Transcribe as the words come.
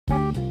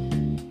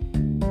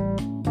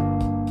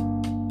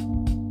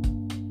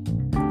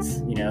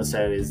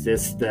So is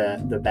this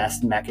the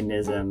best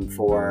mechanism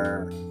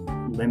for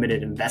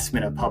limited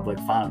investment of public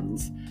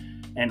funds?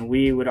 And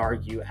we would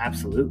argue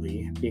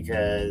absolutely,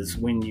 because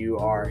when you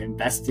are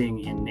investing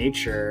in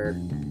nature,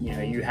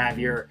 you have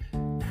your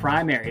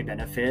primary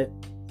benefit,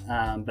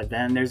 but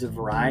then there's a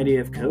variety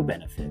of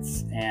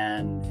co-benefits.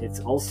 And it's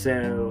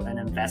also an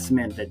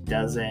investment that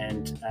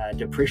doesn't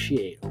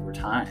depreciate over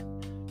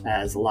time,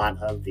 as a lot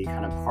of the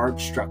kind of hard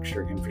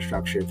structure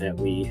infrastructure that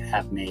we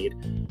have made.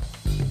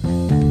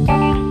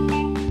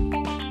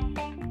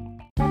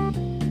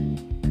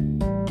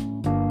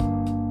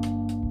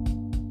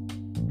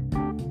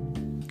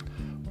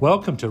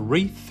 Welcome to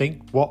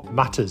Rethink What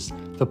Matters,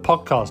 the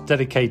podcast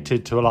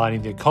dedicated to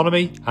aligning the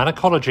economy and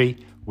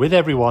ecology with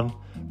everyone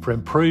for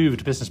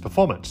improved business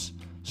performance,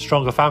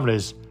 stronger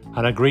families,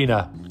 and a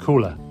greener,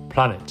 cooler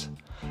planet.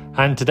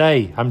 And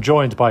today I'm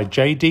joined by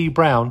J.D.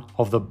 Brown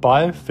of the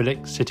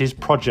Biophilic Cities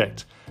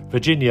Project,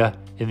 Virginia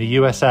in the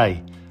USA,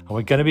 and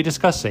we're going to be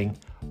discussing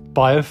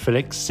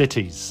biophilic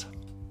cities.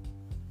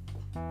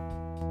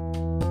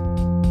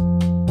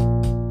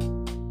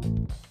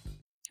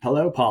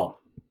 Hello, Paul.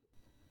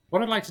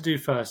 What I'd like to do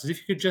first is if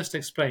you could just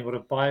explain what a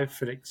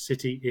biophilic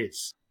city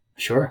is.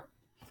 Sure.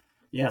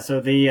 Yeah,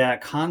 so the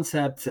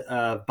concept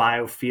of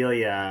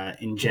biophilia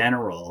in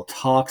general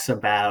talks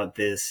about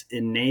this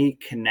innate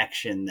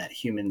connection that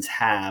humans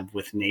have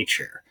with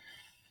nature.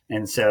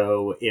 And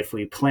so if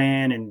we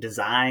plan and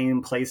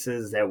design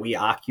places that we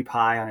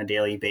occupy on a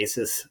daily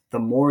basis, the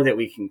more that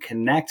we can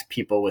connect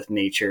people with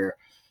nature,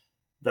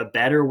 the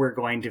better we're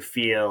going to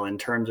feel in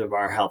terms of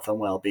our health and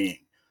well-being.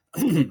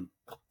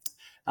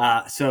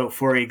 So,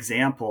 for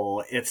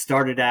example, it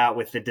started out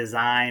with the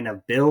design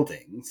of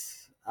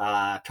buildings,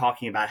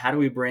 talking about how do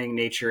we bring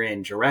nature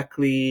in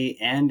directly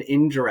and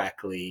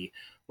indirectly,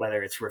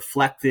 whether it's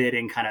reflected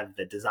in kind of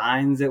the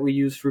designs that we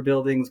use for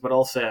buildings, but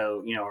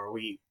also, are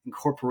we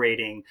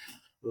incorporating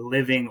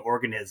living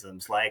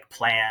organisms like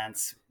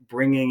plants,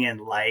 bringing in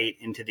light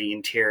into the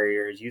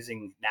interiors,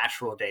 using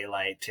natural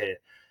daylight to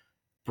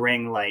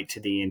bring light to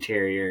the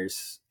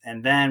interiors.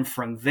 And then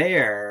from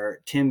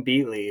there, Tim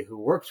Beatley, who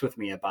works with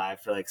me at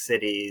Biophilic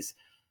Cities,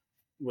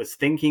 was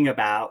thinking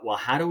about, well,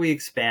 how do we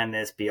expand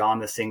this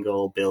beyond the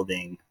single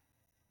building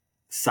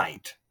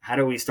site? How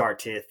do we start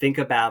to think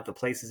about the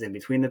places in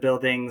between the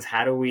buildings?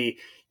 How do we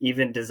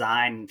even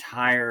design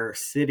entire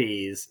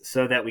cities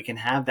so that we can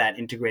have that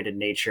integrated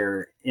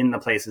nature in the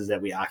places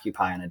that we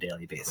occupy on a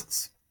daily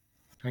basis?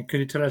 And could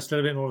you tell us a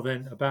little bit more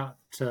then about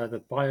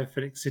the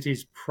Biophilic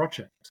Cities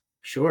project?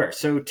 Sure.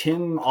 So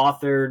Tim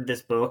authored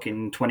this book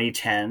in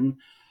 2010,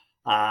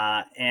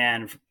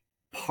 and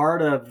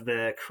part of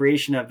the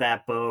creation of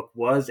that book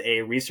was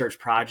a research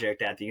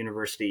project at the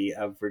University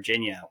of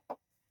Virginia.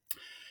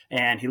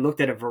 And he looked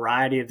at a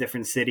variety of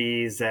different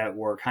cities that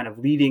were kind of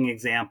leading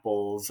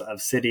examples of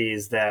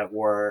cities that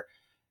were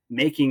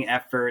making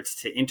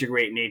efforts to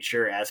integrate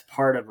nature as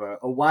part of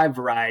a wide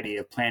variety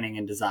of planning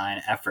and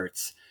design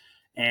efforts.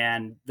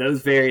 And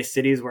those various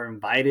cities were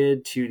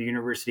invited to the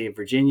University of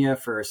Virginia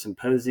for a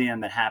symposium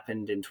that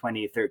happened in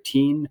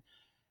 2013.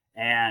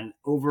 And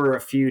over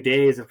a few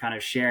days of kind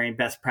of sharing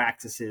best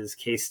practices,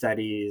 case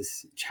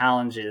studies,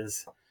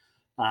 challenges,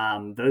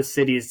 those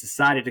cities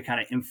decided to kind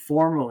of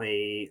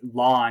informally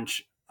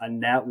launch a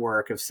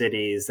network of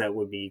cities that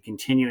would be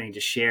continuing to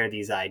share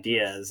these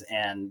ideas.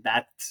 And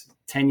that's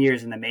 10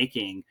 years in the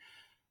making.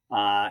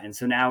 And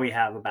so now we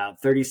have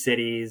about 30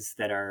 cities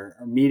that are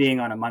meeting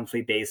on a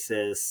monthly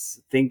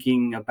basis,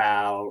 thinking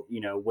about,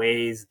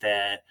 ways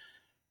that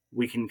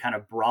we can kind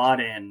of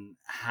broaden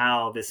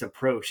how this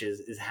approach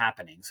is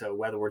happening. So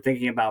whether we're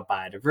thinking about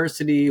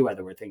biodiversity,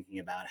 whether we're thinking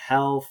about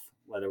health,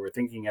 whether we're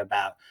thinking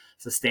about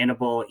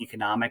sustainable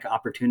economic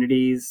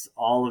opportunities,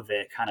 all of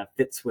it kind of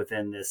fits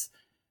within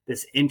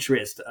this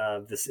interest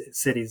of the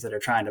cities that are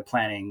trying to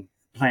plan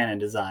and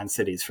design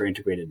cities for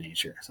integrated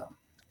nature.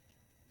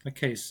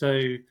 Okay,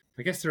 so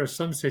I guess there are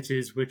some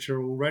cities which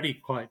are already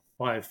quite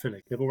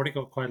biophilic. They've already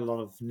got quite a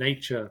lot of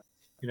nature,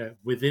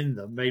 within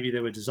them. Maybe they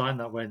were designed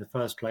that way in the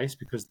first place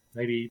because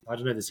maybe, I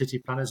don't know, the city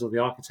planners or the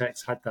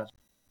architects had that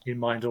in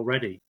mind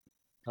already.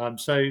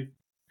 So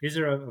is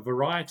there a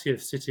variety of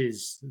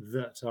cities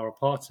that are a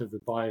part of the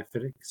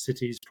Biophilic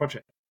Cities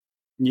project?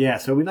 Yeah,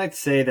 so we like to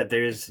say that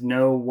there's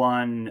no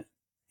one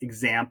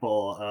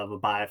example of a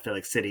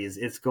biophilic cities.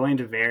 It's going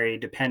to vary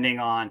depending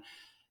on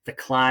the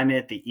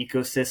climate, the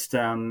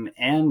ecosystem,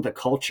 and the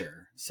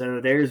culture. So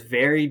there's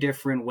very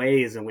different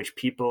ways in which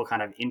people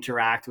kind of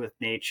interact with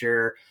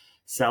nature,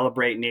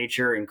 celebrate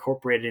nature,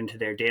 incorporate it into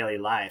their daily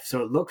life.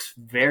 So it looks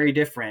very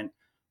different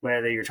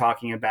whether you're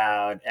talking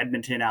about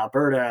Edmonton,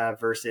 Alberta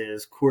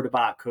versus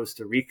Curitiba,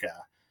 Costa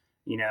Rica.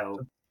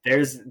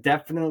 There's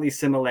definitely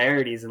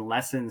similarities and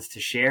lessons to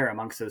share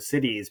amongst those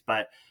cities,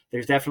 but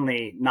there's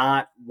definitely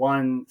not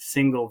one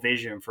single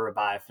vision for a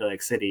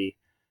biophilic city.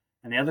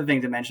 And the other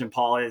thing to mention,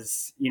 Paul,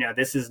 is,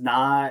 this is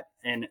not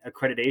an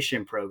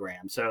accreditation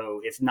program. So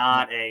it's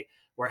not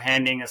we're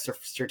handing a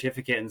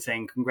certificate and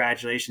saying,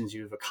 congratulations,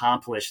 you've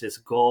accomplished this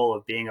goal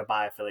of being a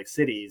biophilic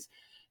cities.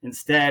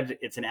 Instead,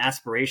 it's an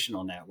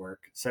aspirational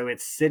network. So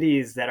it's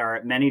cities that are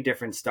at many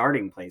different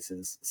starting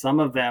places. Some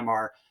of them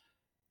are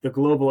the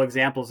global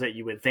examples that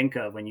you would think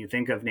of when you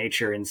think of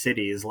nature in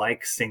cities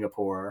like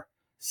Singapore,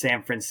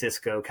 San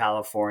Francisco,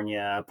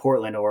 California,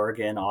 Portland,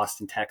 Oregon,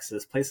 Austin,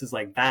 Texas, places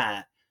like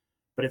that.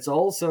 But it's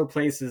also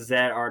places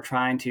that are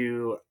trying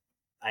to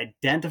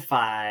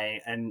identify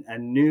a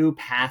new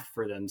path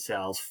for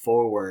themselves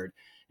forward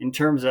in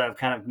terms of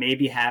kind of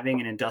maybe having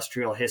an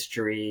industrial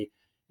history,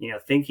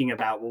 thinking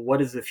about, well, what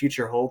does the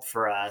future hold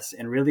for us,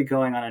 and really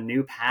going on a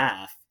new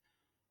path.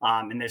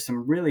 And there's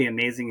some really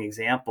amazing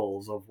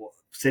examples of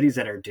cities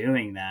that are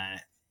doing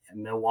that.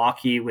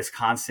 Milwaukee,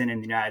 Wisconsin in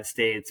the United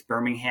States,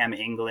 Birmingham,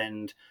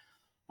 England,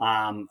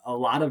 a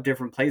lot of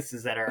different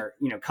places that are,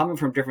 coming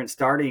from different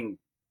starting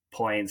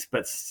points,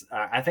 but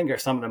I think are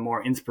some of the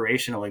more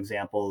inspirational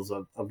examples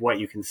of what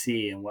you can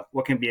see and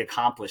what can be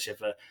accomplished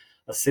if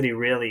a city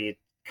really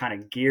kind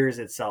of gears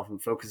itself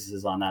and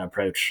focuses on that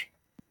approach.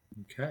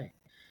 Okay.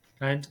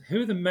 And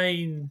who are the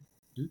main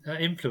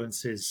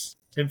influences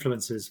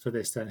for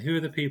this then? Who are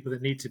the people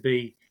that need to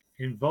be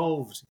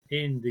involved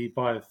in the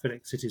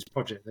Biophilic Cities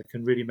project that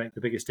can really make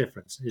the biggest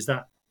difference? Is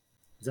that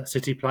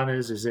city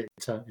planners? Is it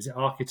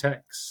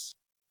architects?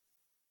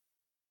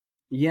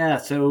 Yeah,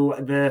 so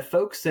the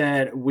folks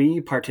that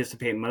we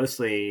participate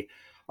mostly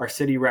are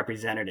city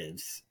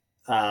representatives,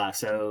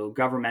 so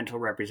governmental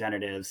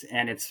representatives,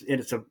 and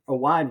it's a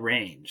wide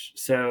range.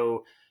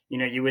 So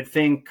you would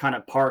think kind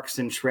of parks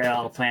and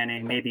trail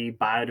planning, maybe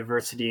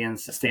biodiversity and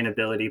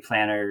sustainability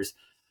planners,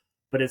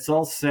 but it's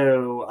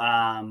also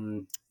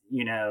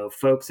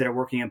folks that are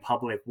working in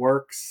public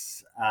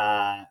works,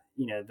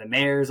 the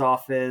mayor's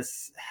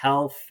office,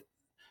 health,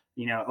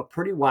 a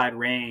pretty wide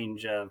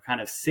range of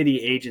kind of city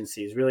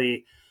agencies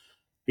really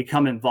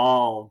become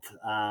involved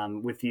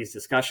with these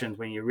discussions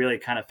when you're really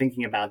kind of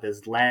thinking about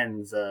this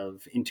lens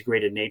of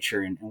integrated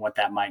nature and what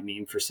that might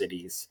mean for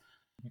cities.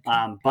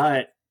 Okay.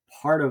 But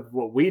part of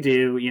what we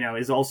do,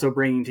 is also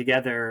bringing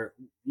together,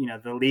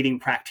 the leading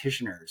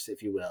practitioners,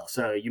 if you will.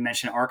 So you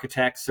mentioned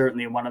architects,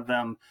 certainly one of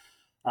them,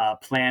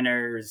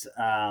 planners,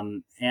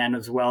 and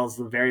as well as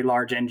the very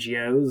large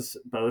NGOs,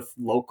 both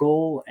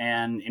local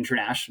and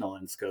international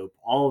in scope.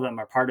 All of them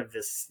are part of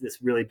this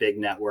really big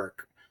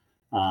network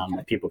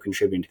of people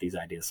contributing to these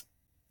ideas.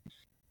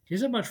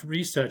 Is there much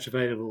research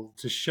available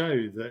to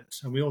show that,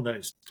 and we all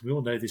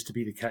know this to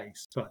be the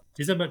case, but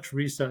is there much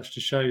research to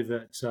show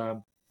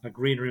that a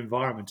greener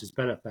environment is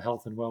better for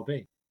health and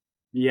well-being?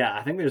 Yeah,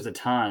 I think there's a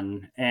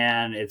ton,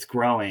 and it's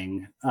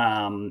growing.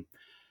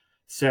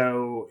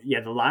 So yeah,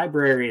 the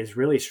library is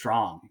really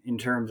strong in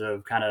terms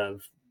of kind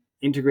of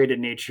integrated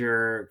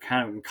nature,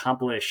 kind of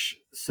accomplish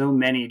so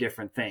many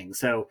different things.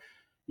 So,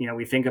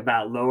 we think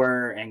about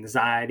lower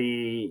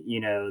anxiety,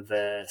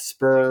 the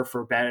spur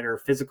for better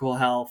physical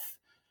health,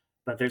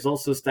 but there's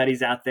also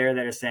studies out there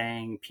that are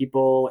saying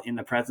people in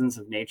the presence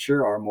of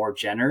nature are more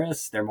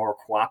generous, they're more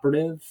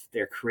cooperative,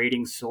 they're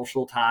creating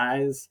social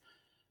ties.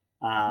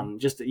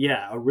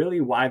 A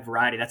really wide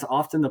variety. That's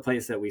often the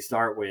place that we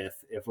start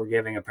with if we're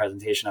giving a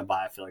presentation on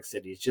biophilic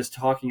cities, just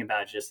talking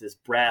about just this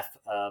breadth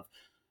of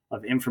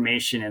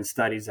information and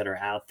studies that are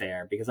out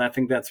there, because I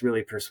think that's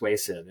really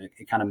persuasive.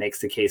 It kind of makes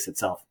the case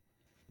itself.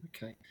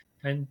 Okay.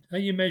 And are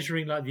you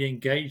measuring like the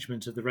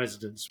engagement of the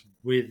residents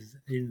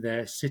within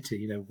their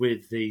city,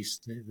 with these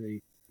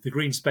the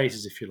green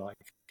spaces, if you like?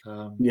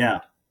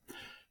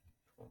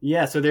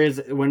 Yeah, so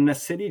when the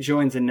city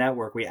joins a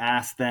network, we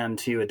ask them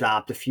to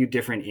adopt a few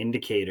different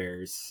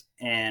indicators,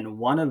 and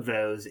one of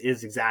those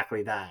is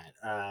exactly that,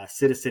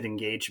 citizen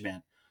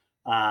engagement.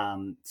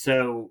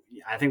 So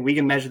I think we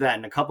can measure that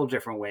in a couple of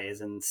different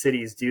ways, and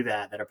cities do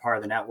that are part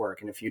of the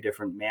network in a few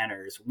different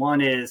manners. One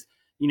is,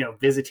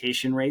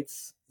 visitation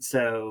rates.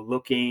 So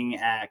looking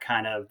at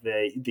kind of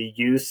the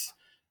use,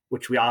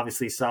 which we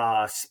obviously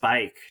saw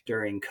spike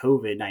during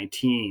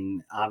COVID-19,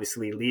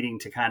 obviously leading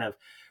to kind of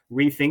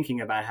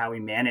rethinking about how we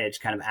manage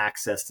kind of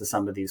access to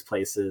some of these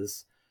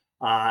places,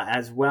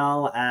 as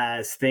well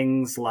as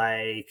things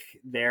like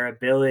their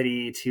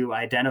ability to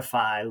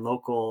identify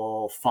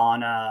local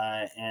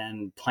fauna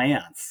and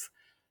plants.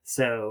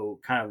 So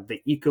kind of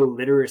the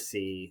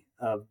eco-literacy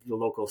of the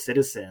local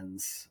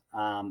citizens,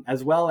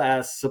 as well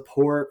as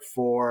support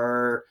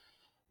for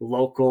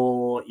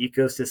local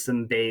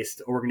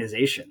ecosystem-based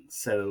organizations.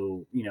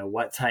 So,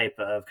 what type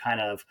of kind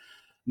of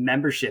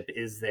membership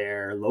is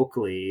there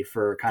locally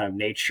for kind of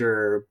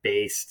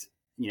nature-based,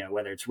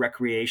 whether it's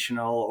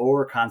recreational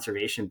or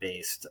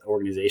conservation-based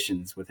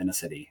organizations within a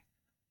city.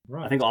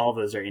 Right. I think all of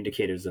those are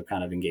indicators of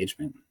kind of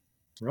engagement.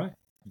 Right.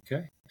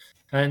 Okay.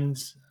 And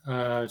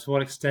to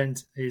what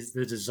extent is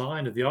the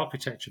design of the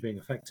architecture being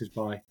affected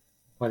by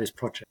this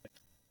project?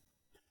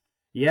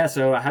 Yeah,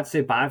 so I have to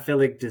say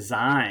biophilic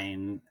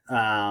design,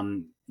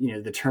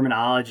 the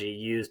terminology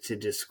used to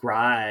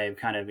describe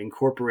kind of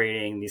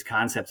incorporating these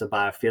concepts of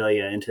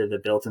biophilia into the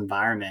built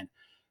environment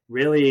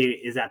really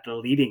is at the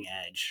leading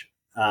edge.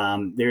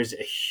 There's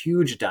a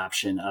huge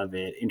adoption of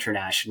it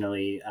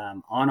internationally.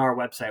 On our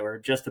website, we're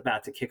just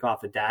about to kick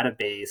off a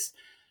database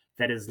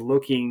that is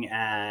looking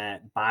at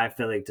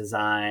biophilic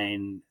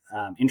design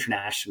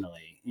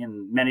internationally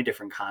in many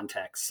different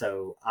contexts.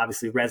 So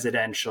obviously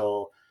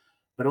residential,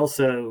 but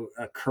also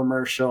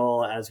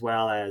commercial, as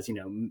well as,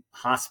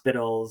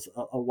 hospitals,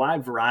 a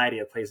wide variety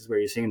of places where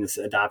you're seeing this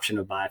adoption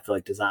of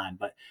biophilic design.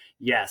 But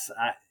yes,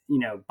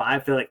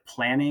 biophilic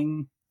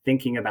planning,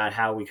 thinking about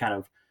how we kind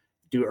of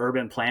do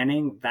urban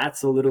planning,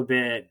 that's a little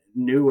bit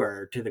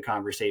newer to the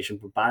conversation.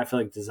 But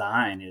biophilic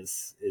design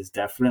is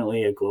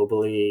definitely a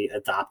globally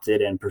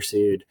adopted and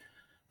pursued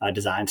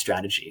design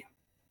strategy.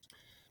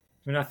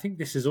 I mean, I think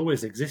this has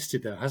always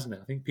existed, though, hasn't it?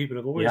 I think people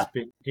have always Yeah.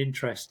 been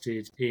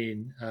interested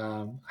in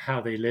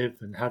how they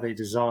live and how they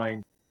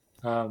design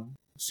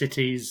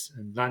cities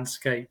and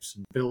landscapes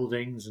and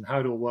buildings and how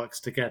it all works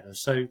together.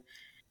 So,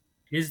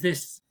 is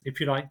this, if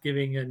you like,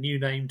 giving a new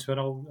name to an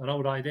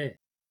old idea?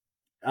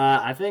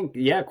 I think,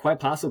 yeah, quite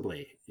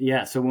possibly.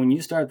 Yeah. So when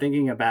you start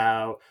thinking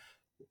about,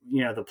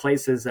 the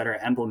places that are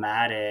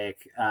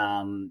emblematic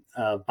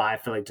of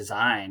biophilic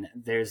design,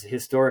 there's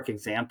historic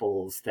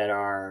examples that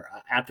are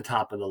at the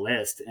top of the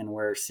list. And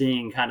we're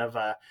seeing kind of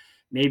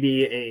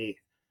maybe a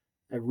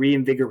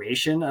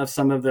reinvigoration of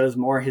some of those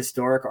more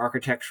historic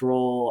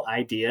architectural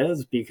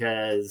ideas,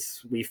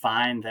 because we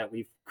find that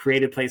we've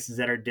created places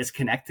that are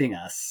disconnecting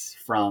us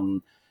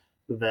from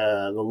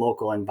the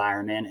local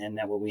environment, and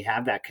that when we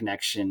have that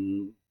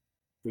connection,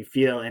 we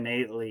feel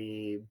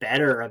innately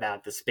better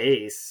about the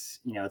space.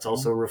 It's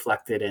also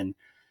reflected in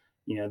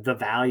the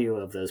value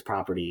of those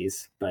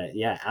properties. But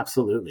yeah,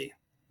 absolutely.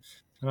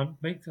 And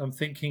I'm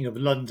thinking of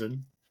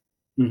London,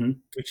 Mm-hmm.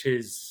 which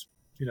is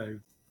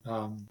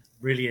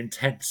really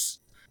intense,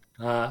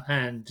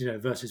 and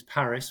versus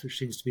Paris, which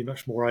seems to be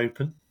much more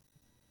open.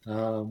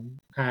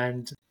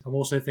 And I'm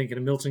also thinking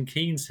of Milton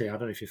Keynes here. I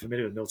don't know if you're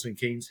familiar with Milton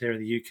Keynes here in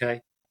the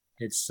UK.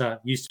 It's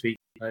used to be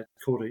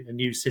called a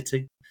new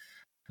city.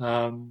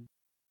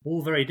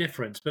 All very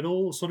different, but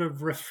all sort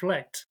of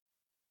reflect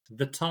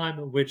the time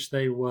at which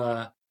they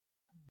were,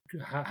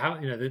 how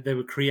they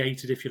were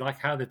created, if you like,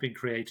 how they've been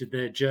created,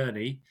 their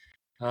journey,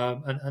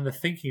 and the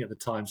thinking at the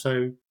time.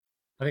 So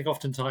I think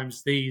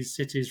oftentimes these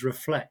cities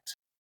reflect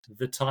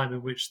the time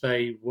in which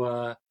they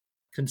were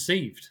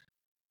conceived.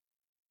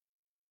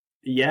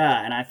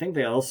 Yeah, and I think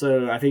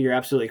I think you're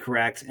absolutely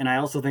correct. And I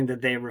also think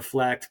that they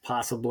reflect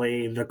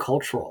possibly the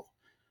cultural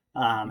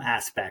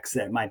aspects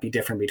that might be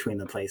different between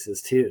the places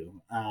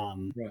too.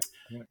 Right,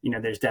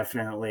 right. There's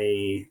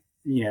definitely,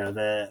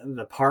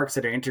 the parks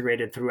that are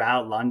integrated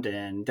throughout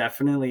London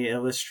definitely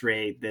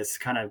illustrate this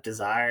kind of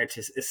desire to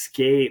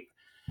escape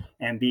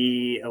and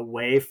be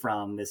away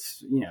from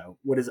this,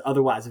 what is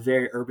otherwise a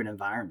very urban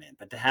environment.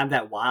 But to have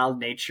that wild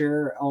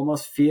nature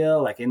almost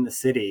feel like in the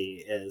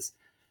city is,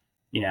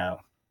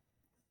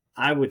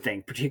 I would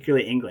think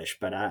particularly English,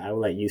 but I will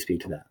let you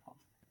speak to that.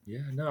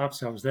 Yeah, no,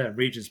 absolutely. I was there at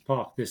Regent's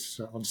Park this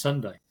on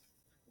Sunday,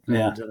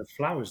 Yeah. and the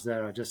flowers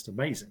there are just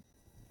amazing.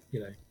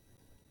 You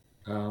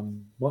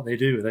what they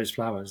do with those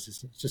flowers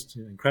is just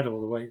incredible.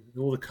 The way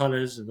all the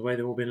colours and the way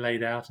they've all been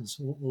laid out, and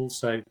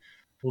also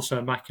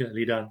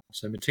immaculately done,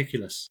 so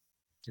meticulous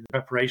in the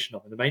preparation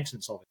of it, the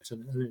maintenance of it,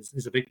 and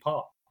it's a big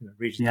part.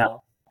 Regent's Yeah.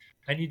 Park,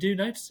 and you do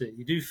notice it,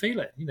 you do feel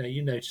it.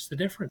 You notice the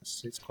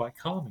difference. It's quite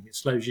calming. It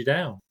slows you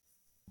down.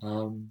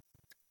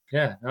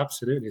 Yeah,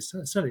 absolutely. It's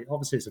certainly,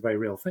 obviously, it's a very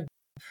real thing.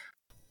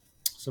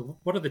 So,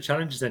 what are the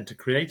challenges then to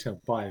create a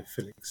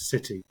biophilic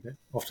city that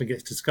often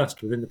gets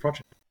discussed within the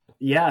project?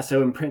 Yeah.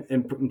 So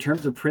in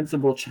terms of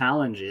principal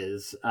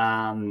challenges,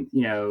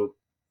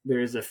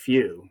 there's a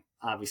few.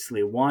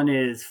 Obviously, one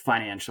is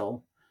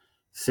financial.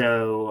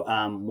 So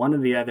one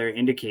of the other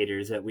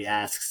indicators that we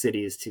ask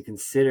cities to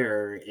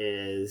consider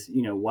is,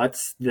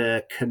 what's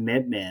the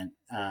commitment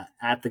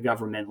at the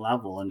government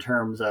level in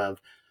terms of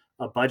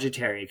a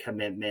budgetary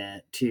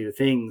commitment to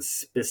things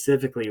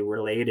specifically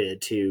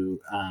related to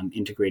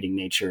integrating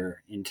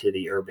nature into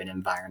the urban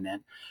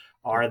environment.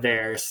 Are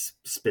there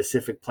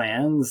specific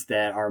plans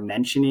that are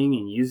mentioning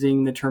and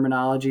using the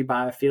terminology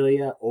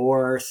biophilia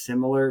or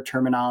similar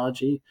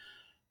terminology?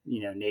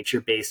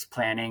 Nature-based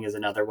planning is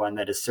another one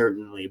that is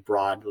certainly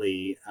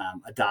broadly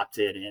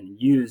adopted and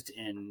used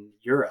in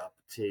Europe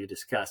to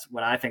discuss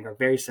what I think are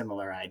very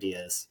similar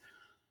ideas.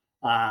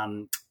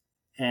 And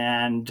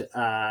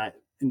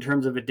in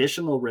terms of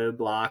additional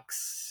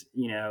roadblocks,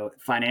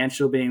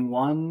 financial being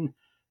one,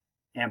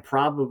 and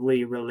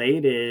probably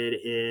related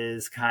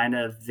is kind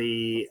of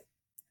the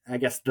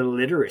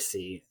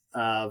literacy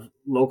of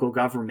local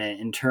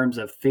government in terms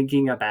of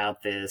thinking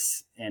about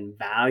this and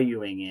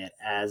valuing it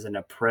as an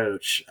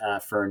approach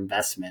for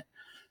investment.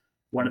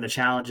 One of the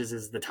challenges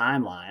is the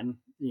timeline.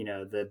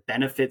 The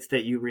benefits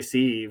that you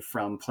receive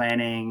from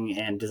planning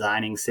and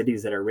designing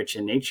cities that are rich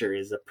in nature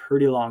is a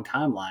pretty long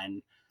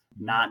timeline,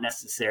 not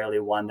necessarily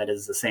one that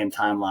is the same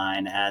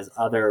timeline as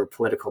other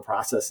political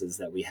processes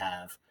that we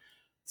have.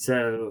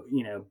 So,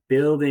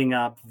 building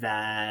up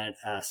that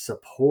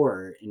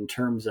support in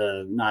terms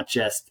of not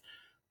just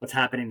what's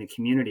happening in the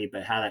community,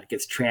 but how that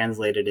gets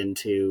translated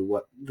into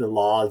what the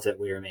laws that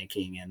we are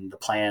making and the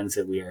plans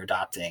that we are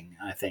adopting,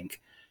 I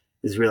think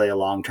is really a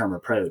long-term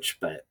approach.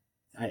 But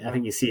I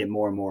think you see it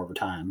more and more over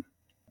time.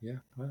 Yeah,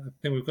 I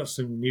think we've got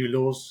some new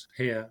laws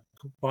here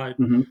by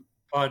Mm-hmm.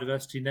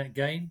 biodiversity net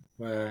gain,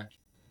 where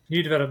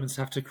new developments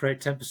have to create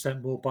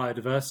 10% more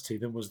biodiversity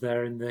than was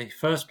there in the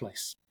first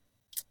place,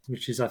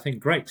 which is, I think,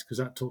 great because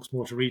that talks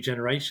more to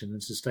regeneration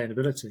and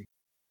sustainability.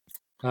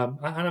 And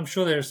I'm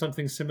sure there is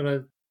something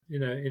similar,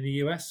 in the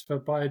US for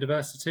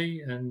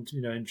biodiversity and,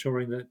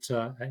 ensuring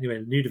that,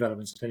 anyway, new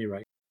developments at any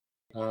rate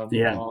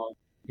Yeah. are,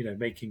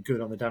 making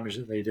good on the damage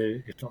that they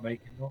do, if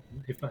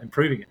not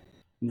improving it.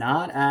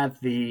 Not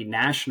at the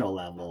national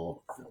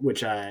level,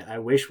 which I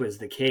wish was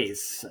the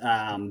case.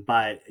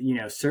 But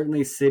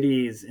certainly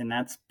cities, and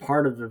that's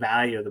part of the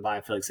value of the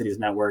Biophilic Cities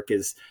network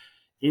is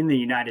in the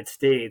United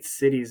States,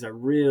 cities are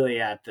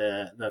really at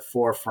the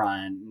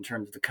forefront in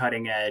terms of the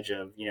cutting edge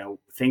of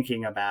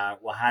thinking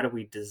about, well, how do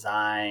we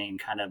design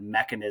kind of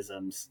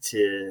mechanisms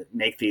to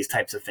make these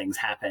types of things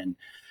happen,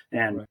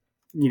 and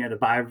Right. the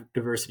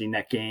biodiversity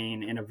net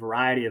gain and a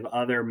variety of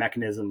other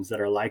mechanisms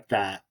that are like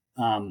that.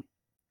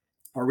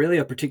 Are really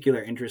of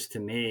particular interest to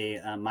me.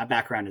 My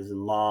background is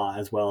in law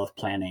as well as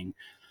planning.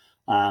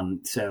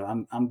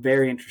 So I'm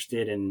very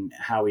interested in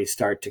how we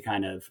start to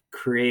kind of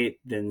create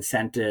the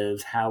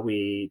incentives, how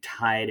we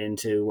tie it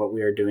into what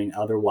we are doing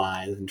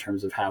otherwise in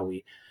terms of how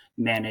we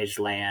manage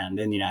land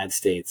in the United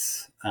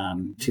States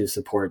to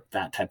support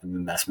that type of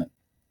investment.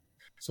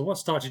 So, what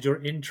started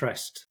your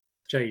interest,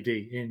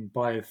 JD, in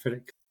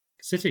biophilic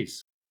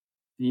cities?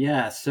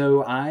 Yeah,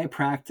 so I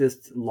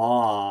practiced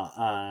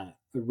law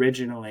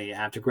originally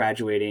after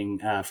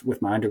graduating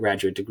with my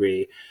undergraduate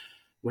degree.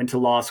 Went to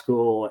law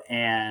school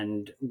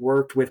and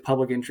worked with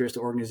public interest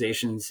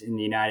organizations in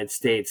the United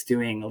States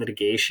doing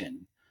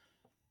litigation,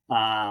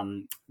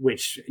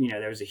 which,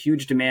 there's a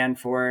huge demand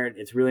for it.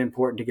 It's really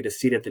important to get a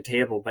seat at the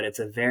table, but it's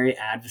a very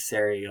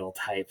adversarial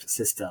type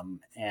system.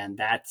 And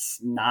that's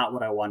not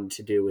what I wanted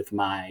to do with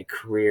my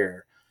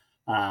career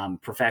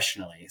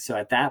professionally. So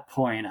at that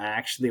point, I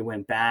actually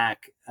went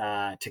back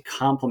to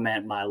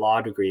complement my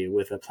law degree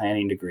with a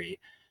planning degree.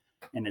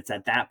 And it's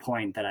at that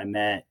point that I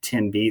met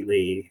Tim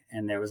Beatley,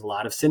 and there was a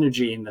lot of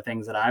synergy in the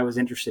things that I was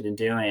interested in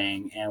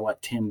doing and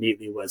what Tim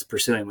Beatley was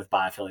pursuing with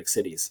Biophilic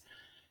Cities.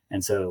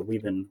 And so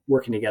we've been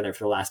working together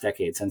for the last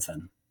decade since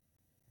then.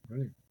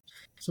 Brilliant.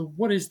 So,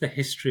 what is the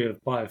history of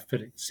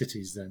biophilic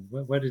cities then?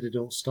 Where did it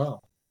all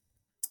start?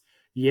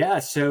 Yeah,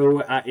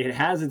 so it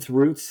has its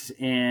roots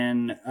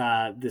in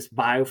this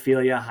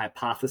biophilia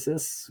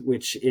hypothesis,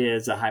 which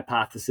is a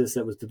hypothesis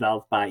that was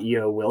developed by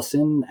E.O.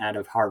 Wilson out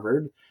of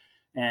Harvard.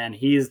 And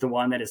he is the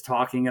one that is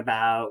talking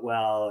about,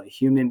 well,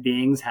 human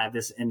beings have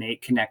this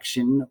innate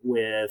connection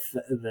with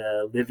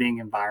the living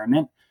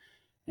environment.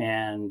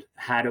 And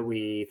how do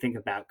we think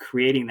about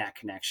creating that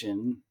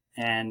connection?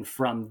 And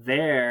from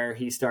there,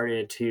 he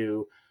started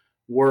to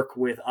work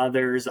with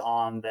others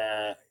on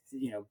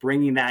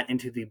bringing that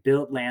into the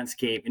built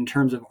landscape in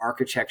terms of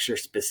architecture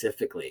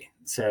specifically.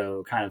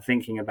 So kind of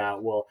thinking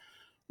about, well,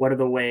 what are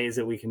the ways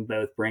that we can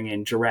both bring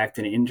in direct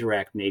and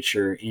indirect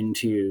nature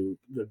into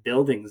the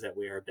buildings that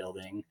we are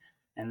building?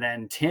 And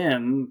then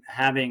Tim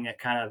having a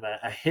kind of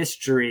a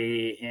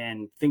history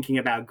in thinking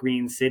about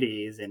green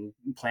cities and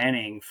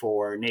planning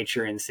for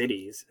nature in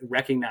cities,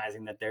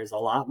 recognizing that there's a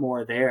lot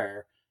more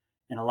there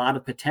and a lot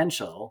of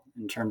potential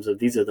in terms of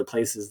these are the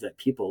places that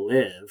people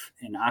live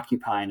and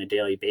occupy on a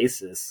daily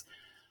basis.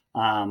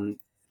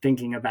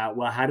 Thinking about,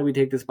 well, how do we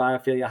take this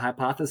biophilia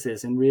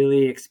hypothesis and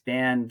really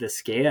expand the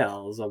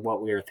scales of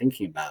what we are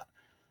thinking about?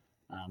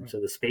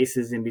 So the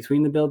spaces in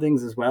between the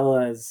buildings, as well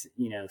as,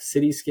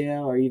 city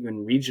scale or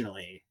even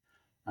regionally,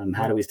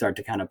 how do we start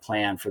to kind of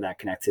plan for that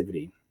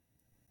connectivity?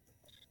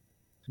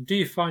 Do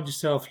you find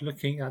yourself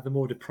looking at the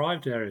more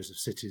deprived areas of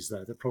cities,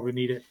 though, that probably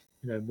need it,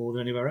 more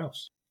than anywhere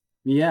else?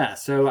 Yeah,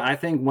 so I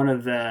think one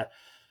of the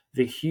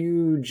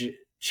huge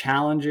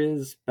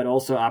challenges, but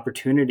also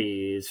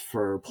opportunities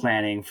for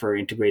planning for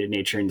integrated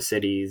nature in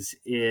cities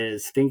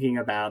is thinking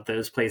about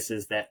those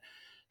places that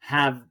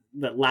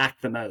lack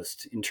the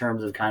most in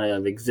terms of kind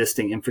of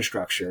existing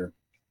infrastructure.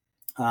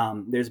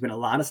 There's been a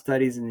lot of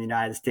studies in the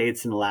United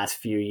States in the last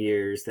few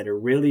years that are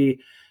really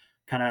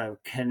kind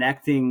of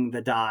connecting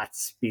the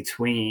dots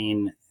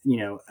between,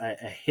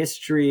 a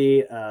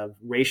history of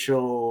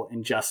racial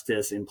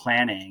injustice in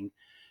planning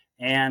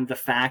and the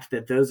fact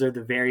that those are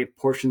the very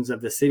portions of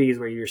the cities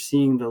where you're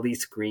seeing the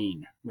least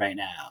green right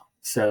now.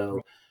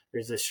 So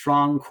there's a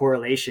strong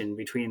correlation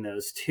between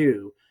those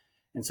two.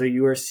 And so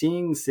you are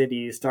seeing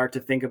cities start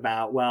to think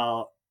about,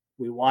 well,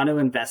 we want to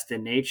invest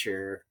in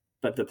nature,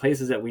 but the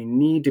places that we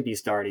need to be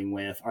starting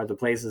with are the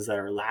places that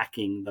are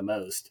lacking the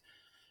most.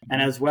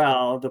 And as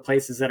well, the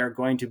places that are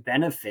going to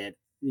benefit,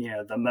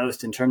 the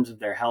most in terms of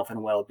their health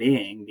and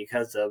well-being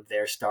because of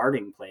their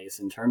starting place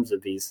in terms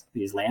of these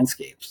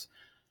landscapes.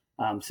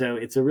 So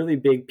it's a really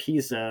big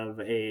piece of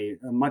a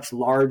much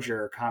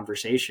larger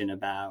conversation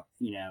about,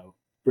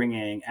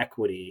 bringing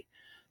equity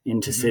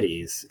into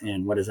cities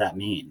and what does that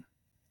mean?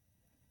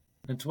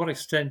 And to what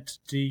extent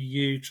do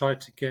you try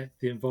to get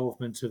the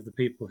involvement of the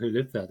people who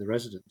live there, the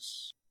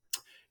residents?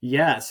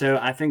 Yeah, so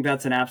I think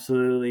that's an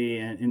absolutely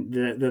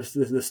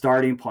the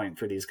starting point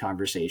for these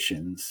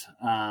conversations.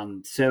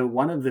 So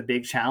one of the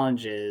big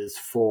challenges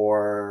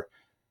for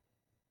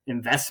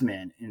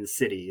investment in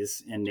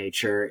cities and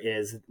nature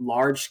is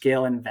large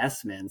scale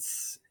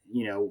investments,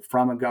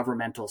 from a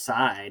governmental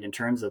side in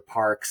terms of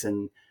parks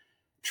and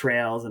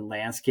trails and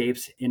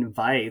landscapes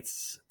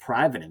invites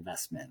private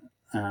investment.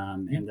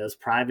 And those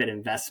private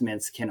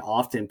investments can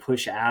often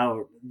push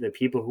out the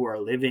people who are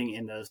living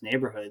in those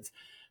neighborhoods,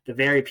 the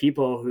very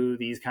people who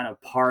these kind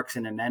of parks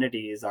and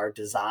amenities are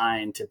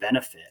designed to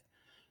benefit.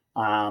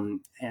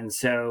 And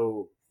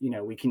so,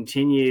 we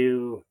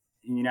continue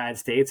in the United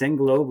States and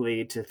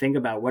globally to think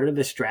about what are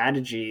the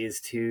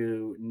strategies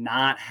to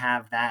not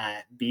have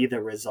that be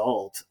the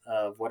result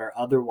of what are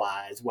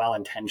otherwise well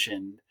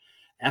intentioned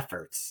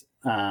efforts.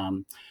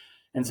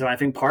 And so I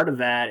think part of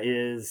that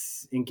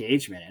is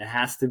engagement. It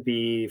has to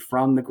be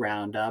from the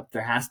ground up.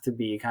 There has to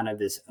be kind of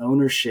this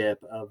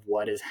ownership of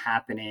what is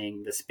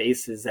happening, the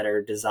spaces that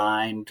are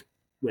designed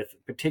with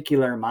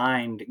particular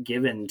mind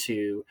given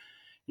to,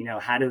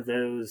 how do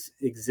those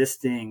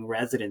existing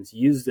residents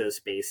use those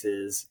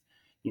spaces?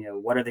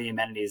 What are the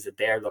amenities that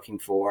they're looking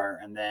for?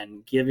 And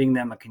then giving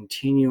them a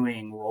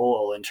continuing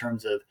role in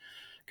terms of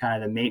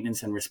kind of the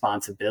maintenance and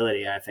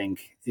responsibility, I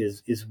think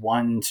is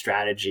one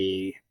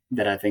strategy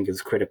that I think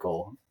is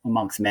critical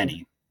amongst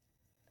many.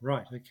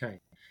 Right. Okay.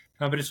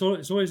 But it's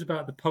always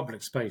about the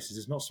public spaces.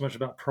 It's not so much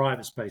about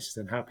private spaces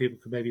and how people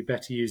could maybe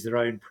better use their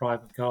own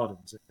private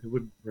gardens. It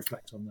wouldn't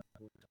reflect on that.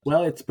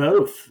 Well, it's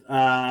both.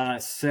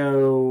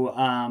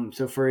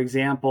 So for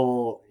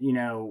example,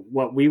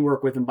 what we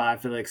work with in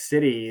Biophilic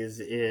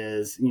Cities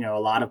is, a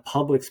lot of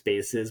public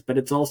spaces, but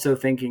it's also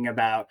thinking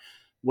about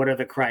what are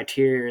the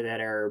criteria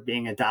that are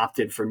being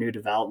adopted for new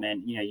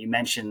development. You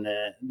mentioned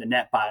the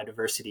net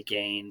biodiversity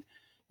gain.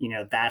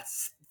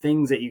 That's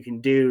things that you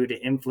can do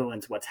to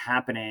influence what's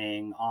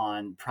happening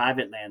on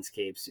private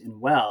landscapes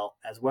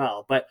as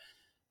well. But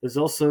there's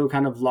also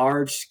kind of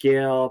large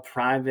scale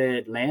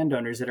private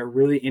landowners that are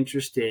really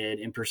interested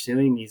in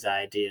pursuing these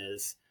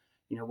ideas.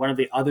 One of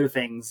the other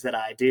things that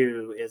I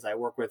do is I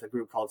work with a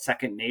group called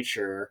Second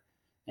Nature.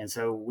 And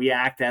so we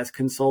act as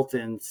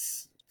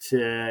consultants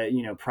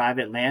to,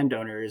 private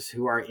landowners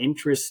who are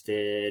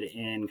interested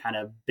in kind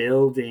of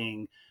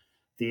building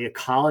the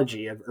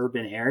ecology of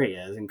urban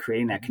areas and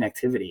creating that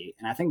connectivity.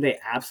 And I think they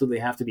absolutely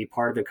have to be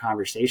part of the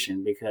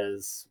conversation,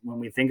 because when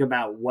we think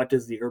about what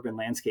does the urban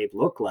landscape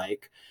look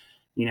like,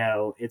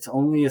 it's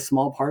only a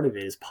small part of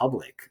it is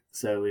public.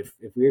 So if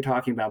we're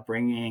talking about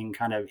bringing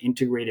kind of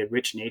integrated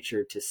rich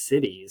nature to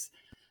cities,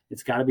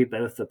 it's got to be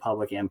both the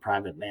public and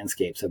private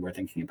landscapes that we're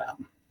thinking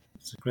about.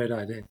 It's a great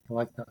idea. I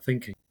like that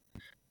thinking.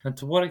 And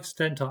to what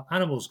extent are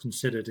animals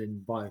considered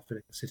in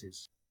biophilic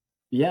cities?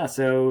 Yeah,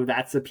 so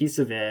that's a piece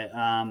of it.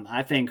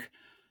 I think,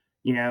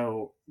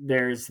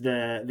 there's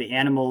the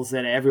animals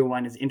that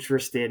everyone is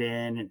interested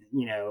in,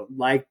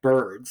 like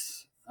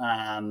birds.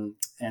 And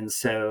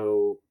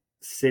so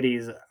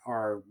cities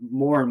are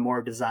more and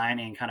more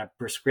designing kind of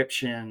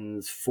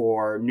prescriptions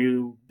for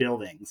new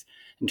buildings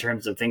in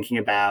terms of thinking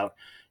about,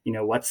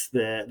 what's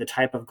the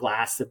type of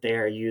glass that they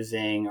are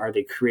using. Are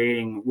they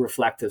creating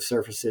reflective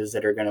surfaces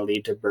that are going to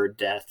lead to bird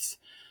deaths?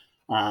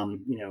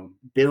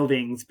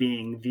 Buildings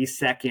being the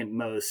second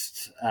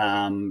most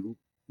the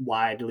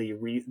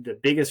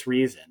biggest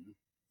reason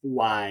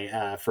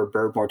why for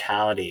bird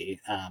mortality.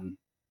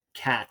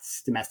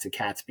 Domestic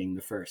cats being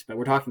the first, but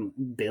we're talking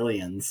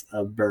billions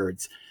of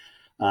birds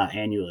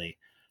annually.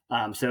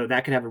 So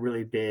that could have a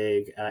really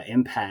big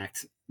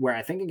impact. Where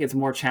I think it gets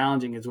more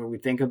challenging is where we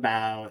think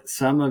about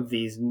some of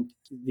these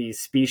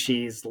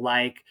species,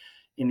 like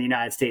in the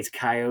United States,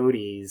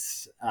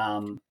 coyotes,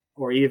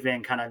 or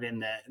even kind of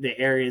in the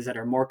areas that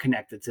are more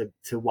connected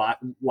to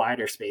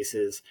wider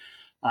spaces,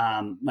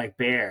 like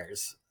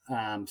bears.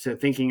 So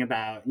thinking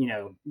about,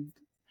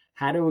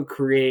 how do we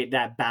create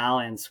that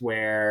balance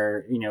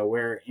where,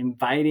 we're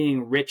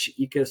inviting rich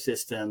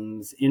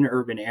ecosystems in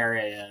urban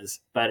areas,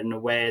 but in a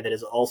way that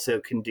is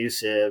also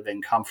conducive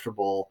and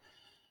comfortable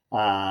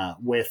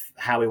with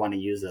how we want to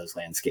use those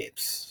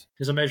landscapes.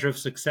 Is a measure of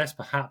success,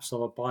 perhaps,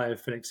 of a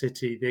biophilic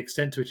city the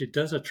extent to which it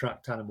does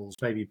attract animals,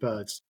 maybe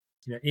birds,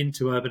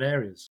 into urban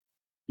areas?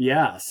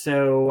 Yeah,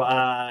 so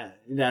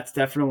that's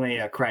definitely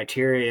a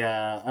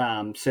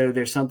criteria. So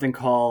there's something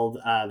called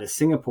the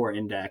Singapore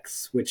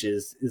Index, which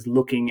is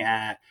looking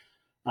at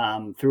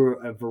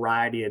through a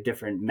variety of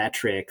different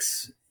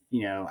metrics,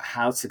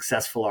 how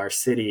successful are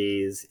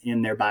cities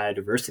in their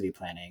biodiversity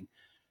planning.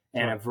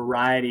 And a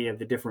variety of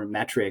the different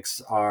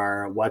metrics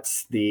are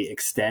what's the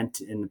extent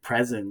and the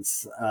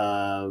presence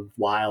of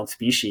wild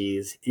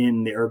species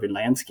in the urban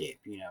landscape.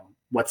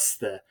 What's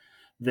the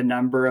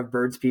number of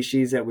bird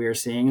species that we are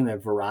seeing, the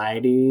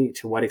variety,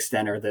 to what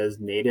extent are those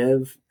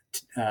native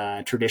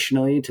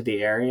traditionally to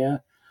the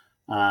area.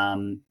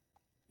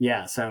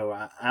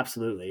 So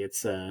absolutely,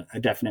 it's a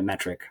definite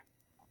metric.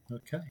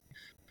 Okay.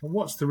 And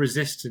what's the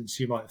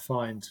resistance you might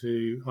find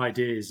to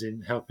ideas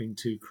in helping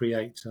to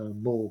create a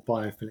more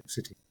biophilic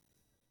city?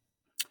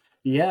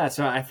 Yeah,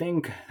 so I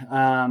think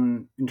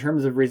in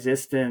terms of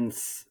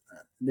resistance,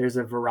 there's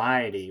a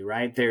variety,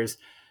 right? There's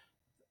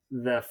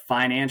the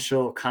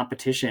financial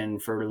competition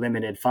for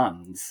limited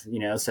funds.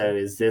 So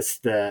is this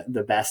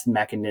the best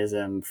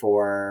mechanism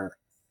for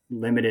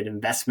limited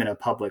investment of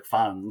public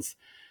funds?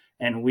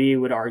 And we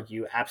would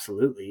argue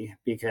absolutely,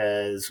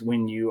 because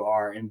when you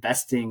are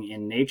investing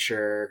in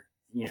nature,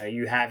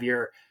 you have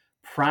your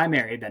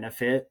primary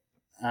benefit,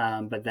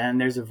 but then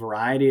there's a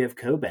variety of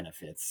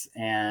co-benefits,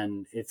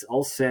 and it's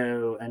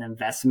also an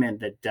investment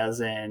that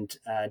doesn't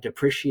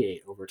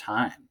depreciate over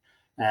time,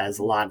 as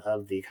a lot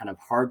of the kind of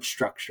hard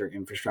structure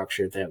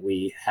infrastructure that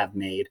we have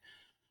made.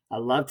 I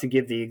love to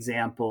give the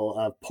example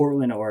of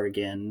Portland,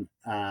 Oregon,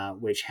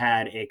 which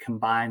had a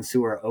combined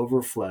sewer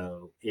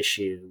overflow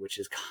issue, which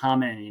is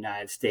common in the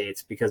United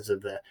States because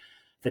of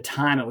the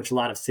time at which a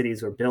lot of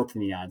cities were built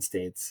in the United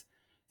States.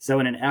 So,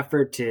 in an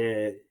effort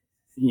to,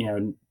 you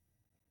know,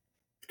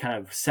 kind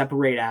of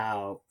separate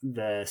out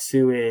the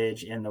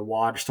sewage and the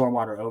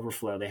stormwater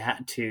overflow, they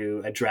had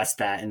to address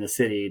that in the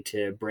city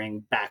to bring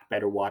back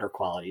better water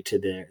quality to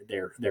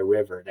their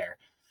river there.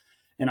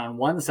 And on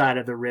one side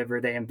of the river,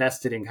 they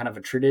invested in kind of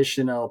a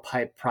traditional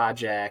pipe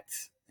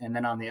project. And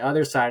then on the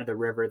other side of the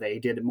river, they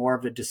did more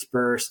of a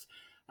dispersed,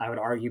 I would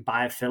argue,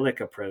 biophilic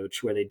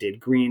approach, where they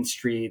did green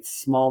streets,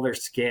 smaller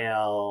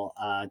scale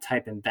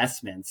type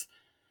investments.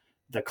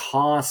 The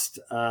cost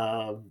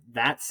of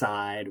that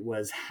side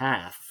was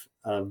half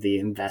of the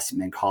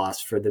investment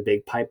cost for the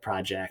big pipe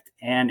project.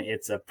 And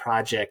it's a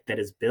project that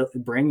is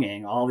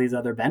bringing all these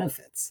other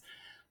benefits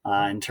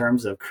in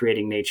terms of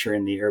creating nature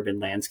in the urban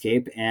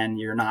landscape, and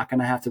you're not going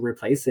to have to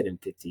replace it in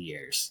 50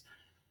 years.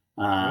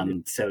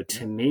 So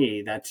to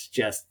me, that's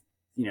just,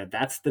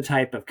 that's the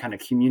type of kind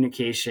of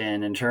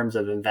communication in terms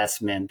of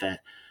investment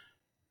that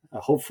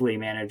hopefully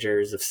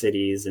managers of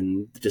cities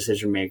and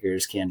decision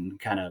makers can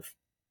kind of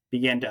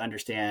begin to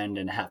understand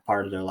and have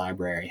part of their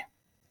library.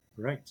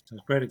 Great, a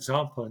great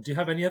example. And do you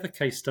have any other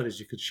case studies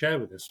you could share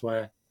with us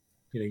where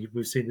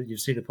we've seen that you've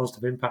seen the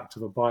positive impact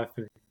of a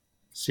biophilic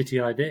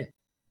city idea?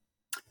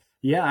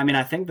 Yeah, I mean,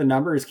 I think the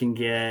numbers can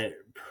get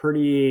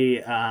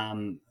pretty,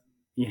 mind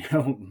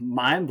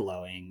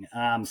blowing.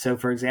 So,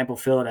 for example,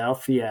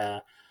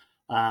 Philadelphia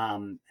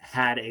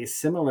had a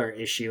similar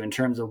issue in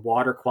terms of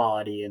water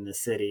quality in the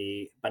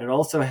city, but it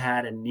also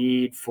had a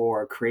need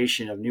for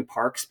creation of new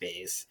park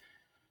space.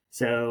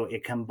 So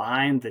it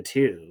combined the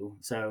two.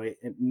 So it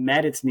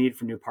met its need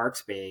for new park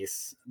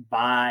space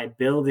by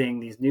building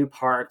these new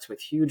parks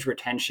with huge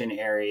retention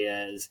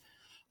areas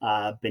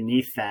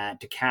beneath that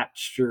to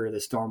capture the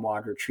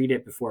stormwater, treat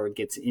it before it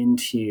gets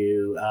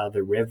into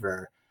the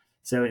river.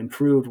 So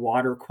improved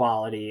water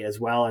quality, as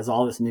well as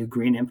all this new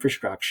green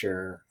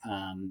infrastructure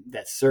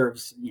that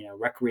serves,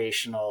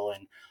 recreational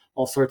and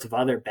all sorts of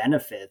other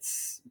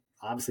benefits.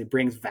 Obviously,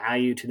 brings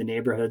value to the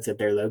neighborhoods that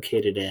they're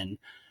located in.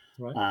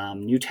 Right.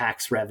 New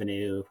tax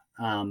revenue,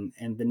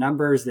 and the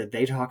numbers that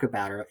they talk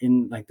about are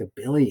in like the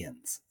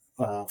billions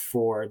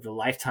for the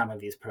lifetime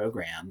of these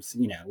programs.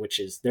 Which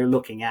is they're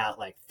looking at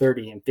like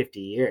 30 and 50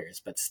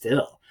 years, but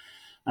still,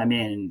 I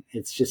mean,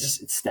 it's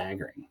just it's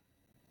staggering.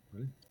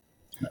 Right.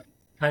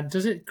 And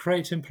does it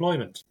create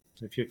employment?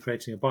 So if you're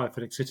creating a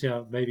biophilic city,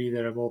 maybe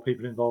there are more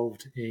people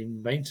involved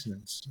in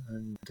maintenance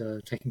and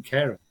taking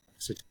care of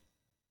the city.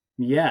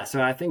 Yeah,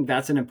 so I think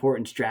that's an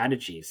important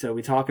strategy. So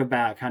we talk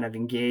about kind of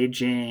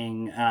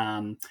engaging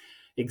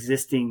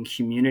existing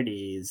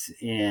communities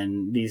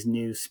in these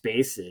new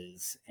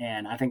spaces,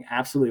 and I think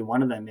absolutely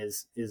one of them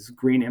is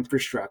green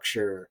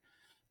infrastructure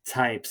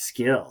type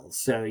skills.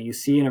 So you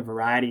see in a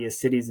variety of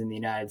cities in the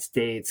United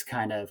States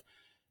kind of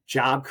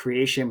job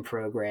creation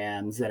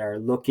programs that are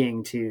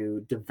looking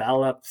to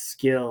develop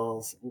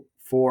skills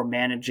for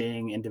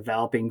managing and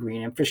developing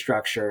green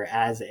infrastructure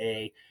as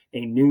a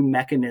new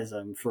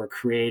mechanism for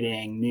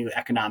creating new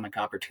economic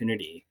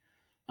opportunity.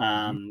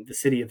 The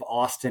city of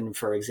Austin,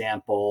 for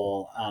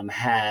example,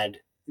 had,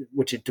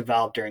 which it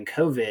developed during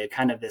COVID,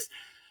 kind of this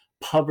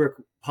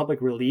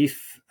public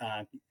relief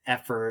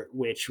effort,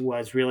 which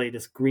was really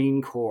this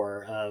green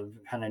core of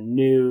kind of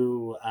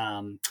new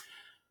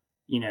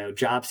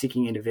job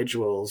seeking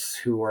individuals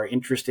who are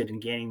interested in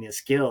gaining these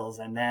skills.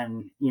 And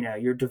then,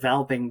 you're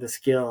developing the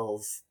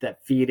skills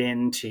that feed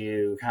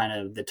into kind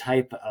of the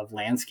type of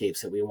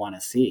landscapes that we want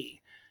to see.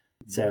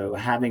 So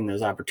having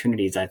those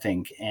opportunities, I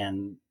think,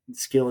 and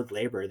skilled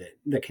labor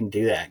that can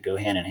do that go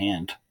hand in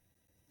hand.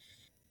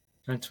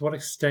 And to what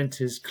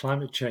extent is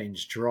climate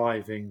change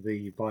driving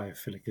the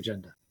biophilic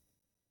agenda?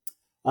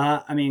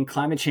 I mean,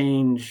 climate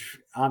change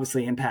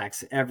obviously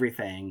impacts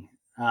everything.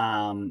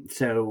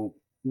 So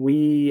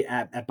we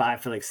at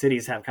Biophilic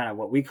Cities have kind of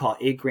what we call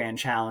 8 grand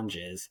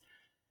challenges.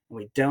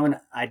 We don't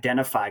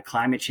identify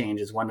climate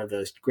change as one of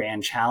those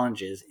grand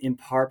challenges, in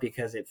part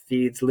because it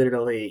feeds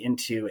literally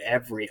into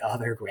every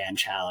other grand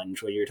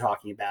challenge where you're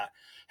talking about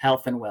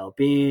health and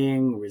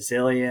well-being,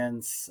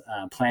 resilience,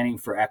 planning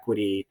for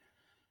equity.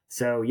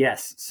 So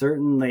yes,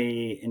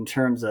 certainly in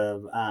terms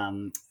of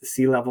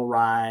sea level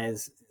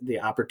rise,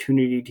 the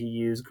opportunity to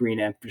use green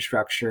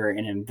infrastructure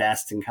and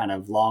invest in kind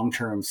of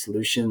long-term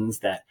solutions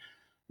that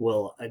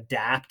will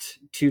adapt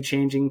to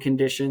changing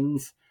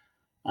conditions.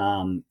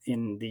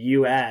 In the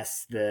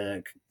U.S.,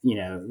 the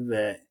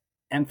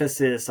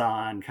emphasis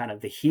on kind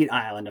of the heat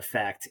island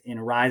effect in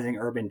rising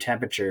urban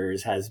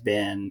temperatures has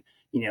been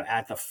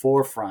at the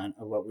forefront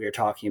of what we are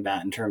talking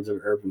about in terms of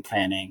urban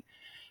planning.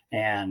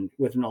 And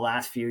within the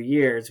last few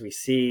years, we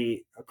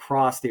see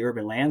across the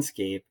urban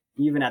landscape,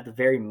 even at the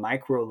very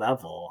micro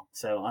level,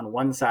 so on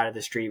one side of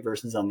the street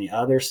versus on the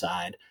other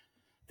side,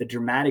 the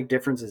dramatic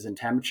differences in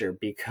temperature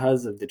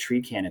because of the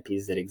tree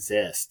canopies that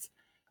exist.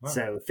 Wow.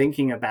 So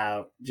thinking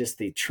about just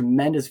the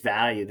tremendous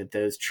value that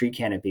those tree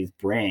canopies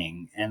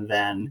bring, and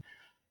then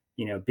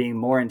being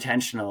more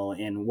intentional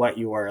in what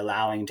you are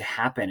allowing to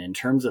happen in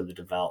terms of the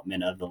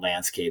development of the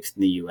landscapes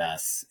in the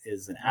U.S.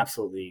 is an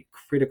absolutely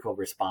critical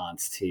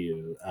response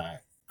to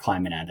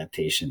climate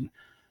adaptation,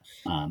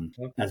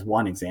 as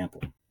one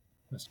example.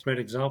 That's a great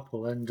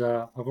example. And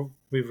I've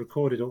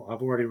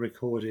already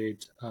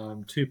recorded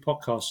 2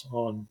 podcasts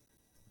on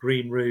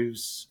green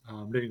roofs,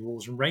 living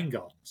walls, and rain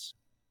gardens.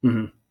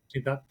 Mm-hmm. I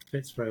think that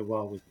fits very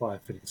well with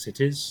biophilic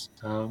cities.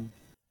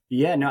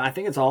 Yeah, no, I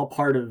think it's all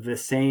part of the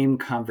same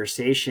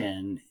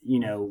conversation.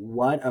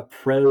 What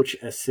approach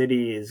a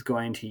city is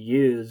going to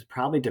use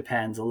probably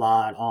depends a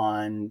lot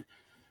on,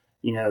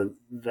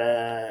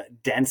 the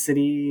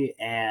density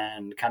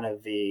and kind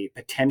of the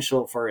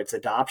potential for its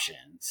adoption.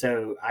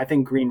 So I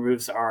think green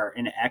roofs are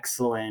an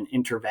excellent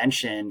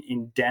intervention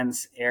in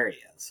dense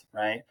areas,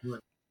 right?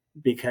 Right.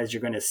 Because you're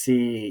going to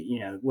see,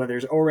 where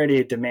there's already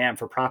a demand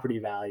for property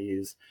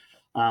values,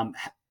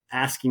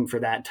 asking for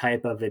that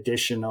type of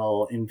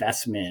additional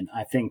investment,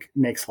 I think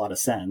makes a lot of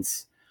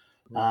sense.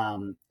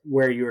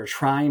 Where you're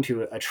trying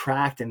to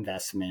attract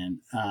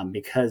investment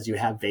because you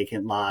have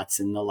vacant lots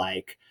and the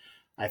like,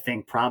 I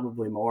think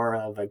probably more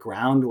of a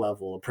ground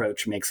level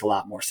approach makes a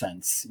lot more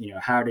sense.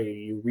 How do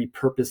you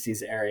repurpose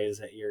these areas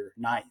that you're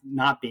not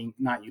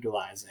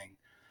utilizing,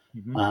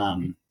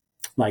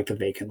 like the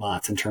vacant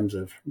lots in terms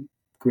of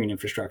green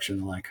infrastructure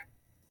and the like.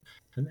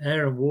 And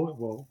air and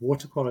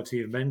water quality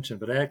you've mentioned,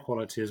 but air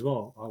quality as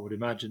well, I would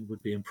imagine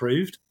would be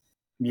improved.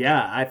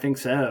 Yeah, I think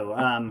so.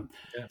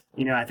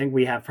 Yeah. I think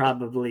we have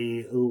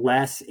probably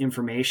less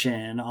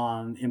information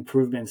on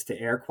improvements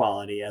to air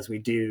quality as we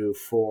do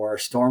for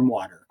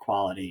stormwater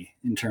quality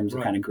in terms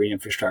of kind of green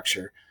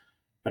infrastructure.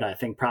 But I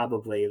think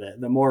probably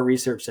the more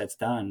research that's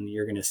done,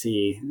 you're going to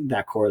see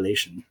that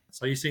correlation.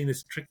 So you're seeing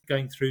this trick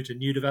going through to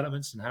new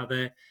developments and how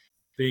they're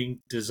being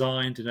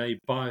designed in a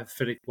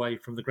biophilic way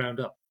from the ground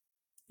up.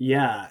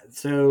 Yeah.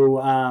 So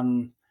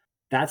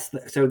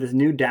so this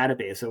new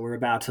database that we're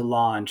about to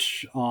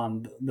launch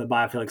on the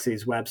Biophilic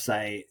Cities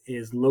website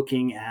is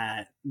looking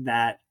at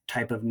that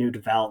type of new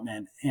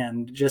development,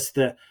 and just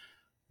the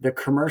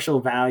commercial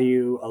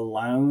value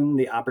alone,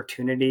 the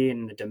opportunity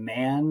and the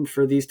demand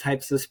for these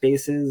types of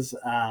spaces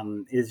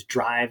is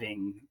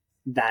driving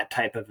that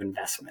type of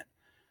investment.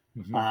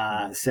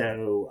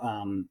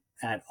 So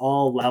at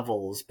all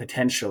levels,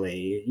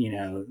 potentially,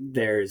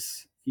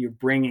 you're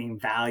bringing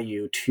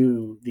value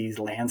to these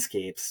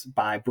landscapes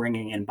by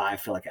bringing in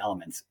biophilic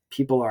elements.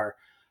 People are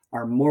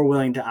more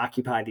willing to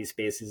occupy these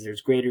spaces.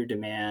 There's greater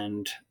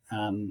demand,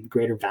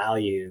 greater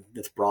value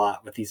that's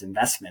brought with these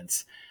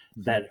investments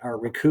that are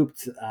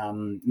recouped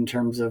in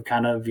terms of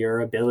kind of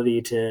your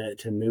ability to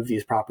move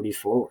these properties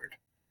forward.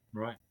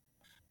 Right.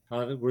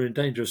 We're in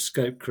danger of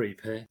scope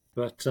creep here,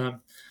 but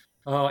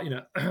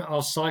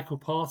our cycle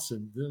paths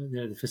and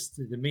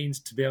the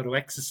means to be able to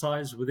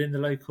exercise within the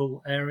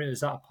local area, is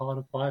that a part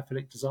of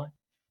biophilic design?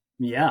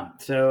 Yeah.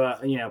 So,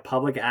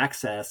 public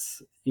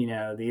access,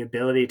 the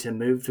ability to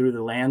move through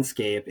the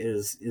landscape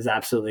is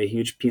absolutely a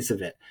huge piece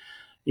of it.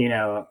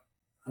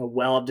 A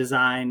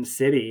well-designed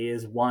city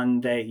is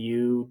one that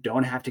you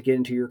don't have to get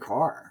into your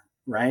car,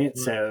 right?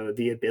 So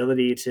the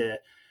ability to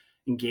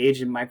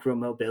engage in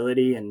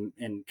micro-mobility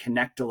and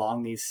connect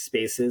along these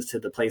spaces to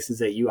the places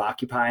that you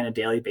occupy on a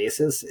daily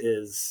basis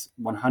is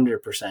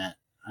 100%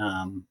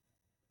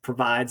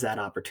 provides that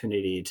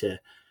opportunity to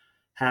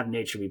have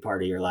nature be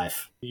part of your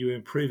life. You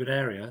improve an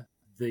area,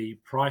 the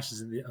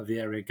prices of the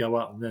area go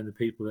up, and then the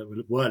people that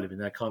were living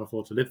there can't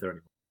afford to live there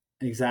anymore.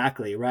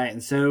 Exactly, right.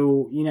 And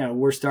so,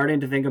 we're starting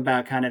to think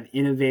about kind of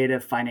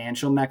innovative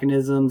financial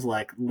mechanisms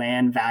like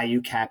land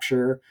value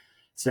capture.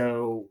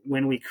 So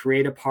when we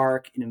create a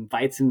park, it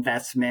invites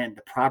investment,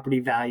 the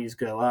property values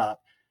go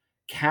up,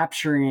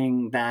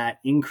 capturing that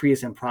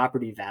increase in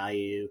property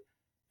value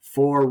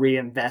for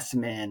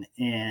reinvestment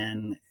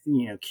in,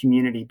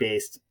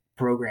 community-based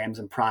programs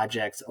and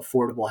projects,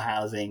 affordable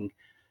housing.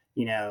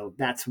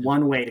 That's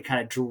one way to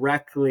kind of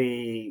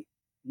directly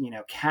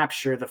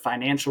capture the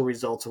financial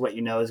results of what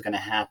is going to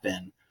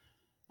happen.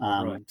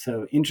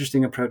 So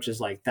interesting approaches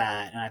like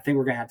that. And I think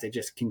we're going to have to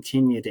just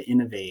continue to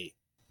innovate.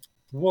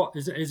 What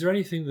is there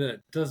anything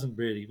that doesn't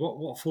really,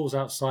 what falls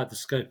outside the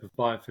scope of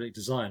biophilic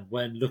design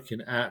when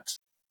looking at,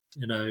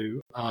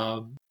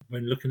 when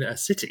looking at a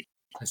city?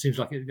 It seems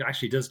like it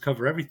actually does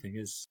cover everything.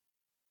 Is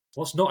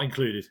what's not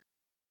included?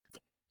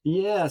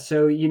 Yeah.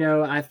 So,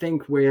 I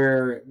think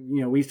where,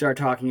 we start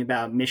talking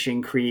about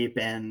mission creep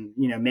and,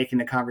 making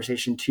the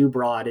conversation too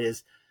broad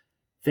is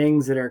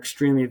things that are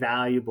extremely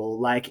valuable,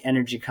 like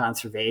energy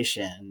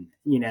conservation,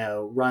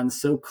 run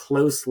so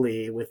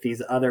closely with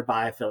these other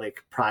biophilic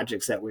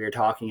projects that we were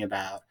talking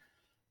about.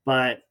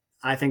 But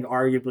I think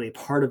arguably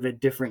part of a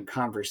different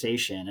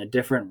conversation, a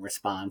different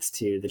response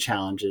to the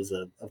challenges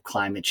of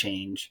climate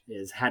change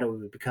is how do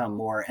we become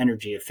more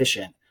energy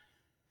efficient?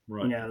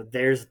 Right.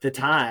 There's the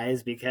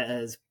ties,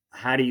 because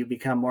how do you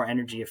become more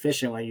energy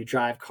efficient? Well, you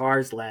drive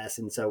cars less.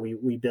 And so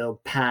we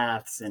build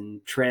paths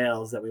and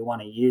trails that we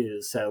want to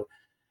use. So,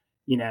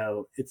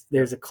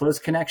 there's a close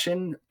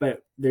connection,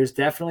 but there's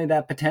definitely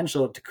that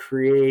potential to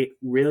create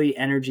really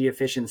energy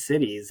efficient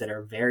cities that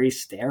are very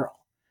sterile.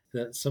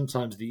 That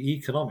sometimes the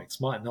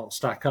economics might not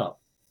stack up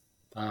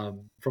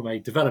from a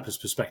developer's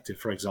perspective,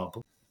 for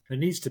example. There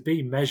needs to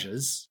be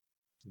measures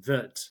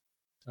that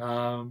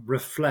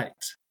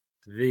reflect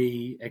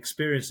the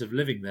experience of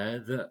living there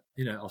that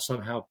are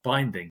somehow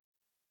binding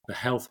the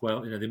health,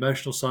 the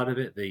emotional side of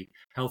it, the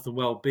health and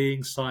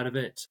well-being side of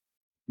it.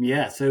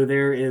 Yeah, so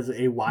there is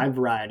a wide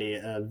variety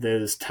of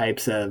those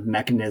types of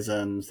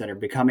mechanisms that are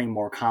becoming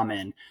more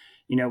common.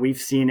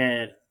 We've seen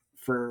it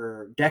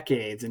for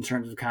decades in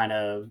terms of kind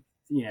of,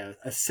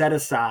 a set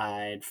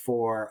aside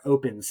for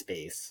open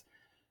space.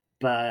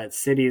 But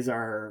cities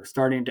are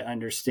starting to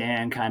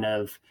understand kind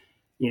of,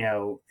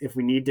 if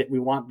we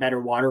want better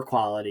water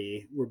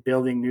quality, we're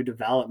building new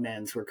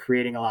developments, we're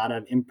creating a lot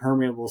of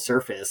impermeable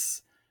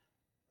surface.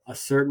 A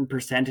certain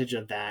percentage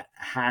of that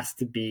has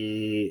to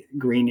be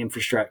green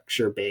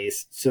infrastructure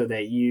based so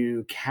that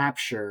you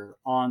capture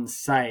on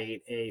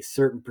site a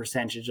certain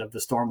percentage of the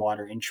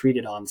stormwater and treat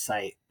it on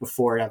site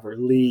before it ever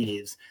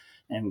leaves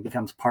and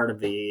becomes part of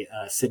the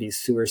city's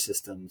sewer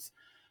systems.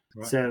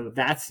 Right. So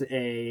that's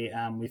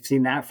we've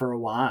seen that for a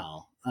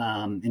while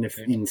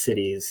in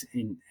cities.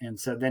 And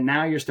so then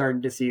now you're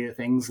starting to see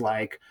things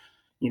like,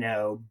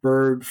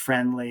 bird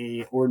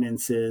friendly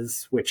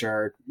ordinances, which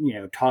are,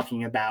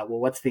 talking about, well,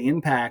 what's the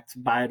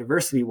impact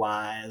biodiversity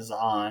wise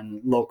on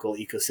local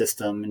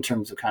ecosystem in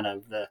terms of kind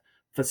of the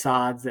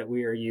facades that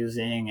we are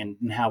using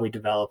and how we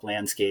develop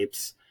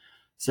landscapes.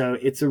 So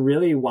it's a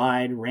really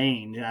wide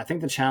range. And I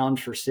think the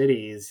challenge for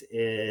cities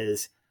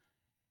is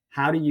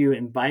how do you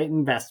invite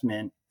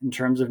investment in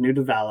terms of new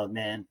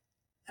development?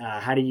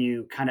 How do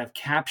you kind of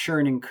capture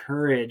and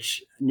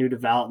encourage new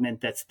development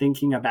that's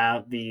thinking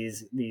about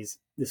this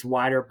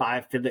wider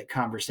biophilic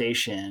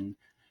conversation,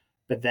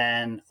 but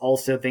then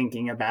also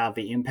thinking about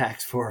the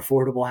impacts for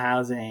affordable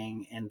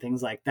housing and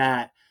things like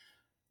that,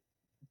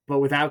 but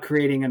without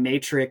creating a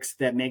matrix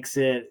that makes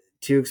it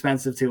too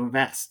expensive to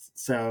invest.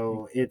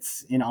 So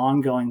it's an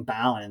ongoing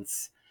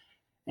balance.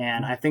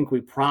 And I think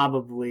we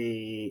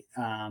probably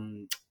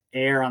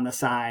err on the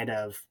side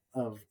of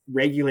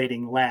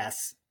regulating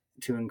less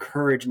to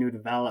encourage new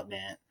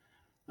development,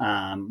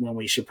 when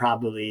we should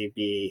probably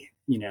be,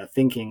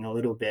 thinking a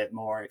little bit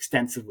more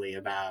extensively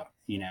about,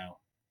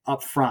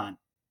 upfront,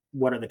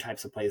 what are the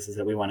types of places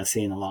that we want to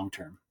see in the long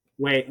term,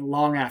 way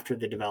long after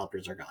the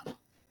developers are gone.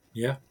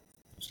 Yeah,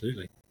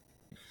 absolutely.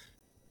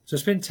 So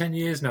it's been 10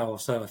 years now or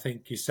so, I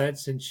think you said,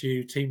 since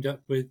you teamed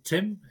up with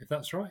Tim, if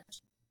that's right.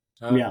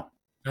 Yeah.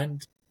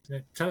 And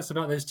tell us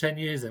about those 10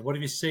 years then. What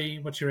have you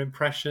seen? What's your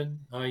impression?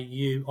 Are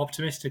you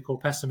optimistic or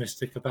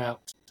pessimistic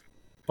about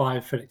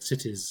biophilic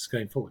cities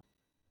going forward?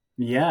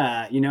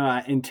 Yeah,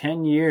 in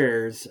 10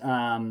 years,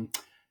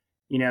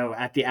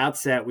 at the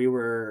outset, we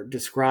were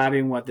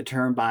describing what the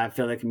term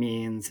biophilic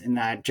means, and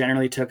that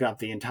generally took up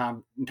the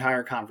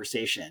entire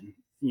conversation,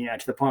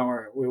 to the point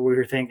where we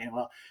were thinking,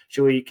 well,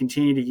 should we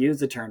continue to use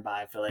the term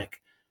biophilic?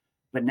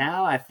 But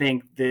now I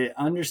think the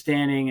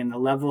understanding and the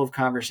level of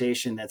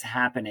conversation that's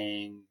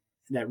happening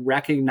that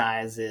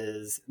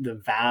recognizes the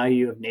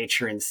value of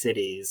nature in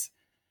cities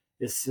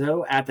is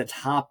so at the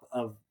top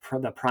of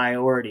the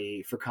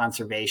priority for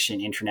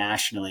conservation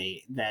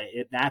internationally that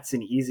that's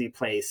an easy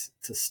place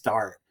to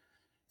start.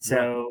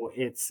 So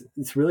right.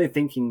 It's really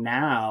thinking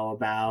now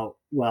about,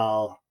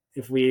 well,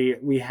 if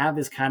we have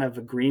this kind of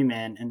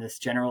agreement and this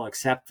general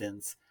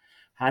acceptance,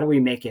 how do we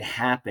make it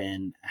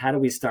happen? How do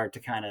we start to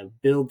kind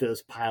of build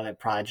those pilot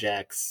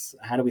projects?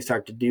 How do we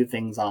start to do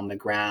things on the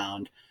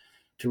ground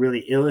to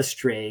really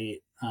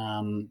illustrate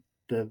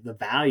the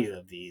value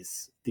of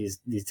these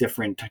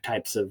different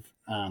types of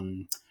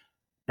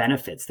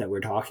benefits that we're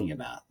talking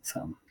about?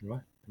 So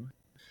right.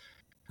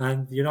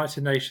 And the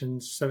United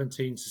Nations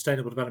 17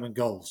 Sustainable Development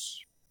Goals,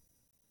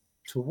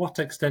 to what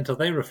extent are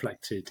they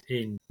reflected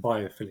in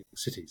biophilic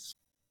cities?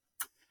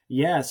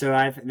 Yeah,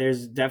 so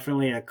there's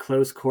definitely a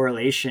close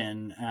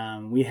correlation.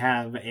 We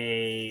have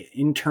a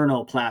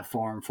internal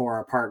platform for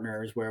our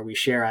partners where we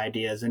share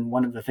ideas, and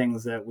one of the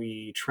things that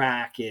we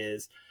track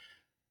is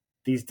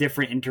these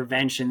different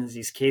interventions,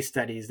 these case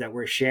studies that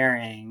we're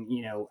sharing.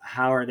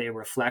 How are they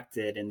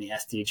reflected in the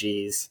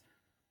SDGs?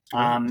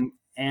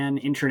 And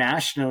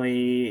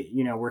internationally,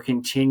 we're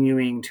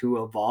continuing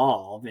to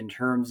evolve in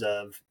terms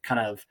of kind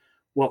of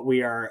what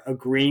we are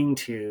agreeing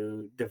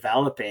to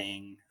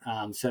developing.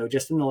 So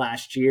just in the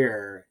last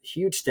year,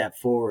 huge step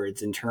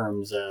forwards in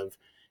terms of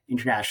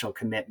international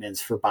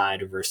commitments for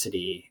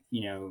biodiversity,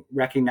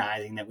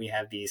 recognizing that we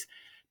have these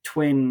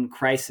twin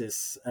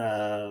crisis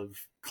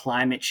of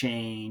climate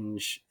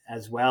change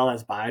as well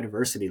as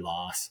biodiversity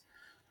loss.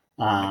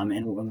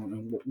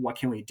 And what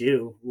can we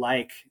do,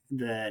 like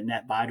the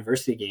net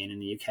biodiversity gain in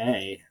the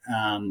UK,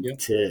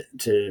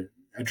 to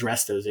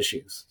address those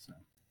issues? So.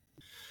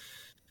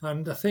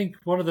 And I think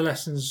one of the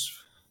lessons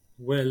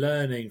we're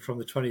learning from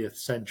the 20th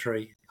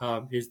century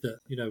is that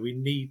we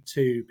need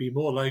to be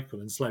more local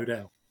and slow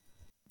down.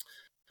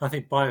 I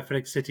think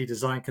biophilic city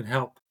design can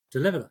help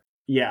deliver that.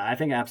 Yeah, I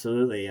think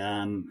absolutely.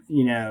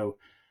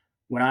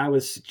 When I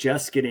was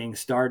just getting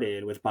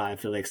started with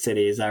Biophilic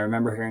Cities, I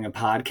remember hearing a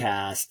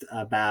podcast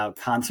about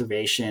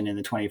conservation in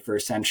the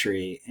 21st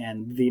century.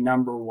 And the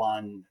number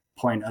one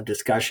point of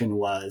discussion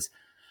was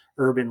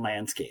urban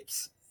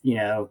landscapes.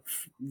 The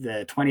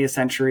 20th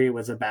century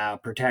was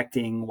about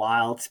protecting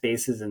wild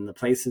spaces and the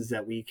places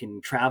that we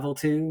can travel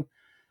to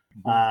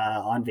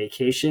on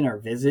vacation or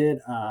visit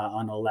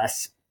on a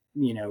less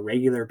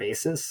regular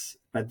basis.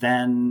 But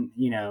then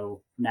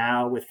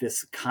now with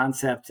this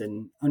concept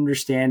and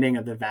understanding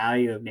of the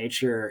value of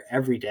nature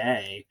every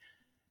day,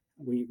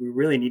 we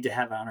really need to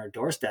have it on our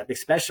doorstep,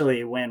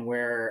 especially when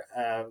we're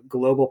a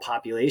global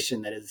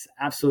population that is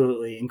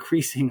absolutely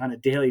increasing on a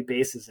daily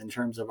basis in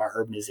terms of our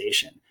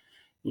urbanization.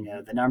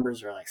 The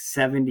numbers are like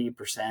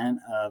 70%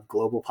 of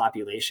global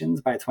populations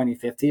by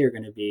 2050 are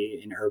going to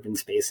be in urban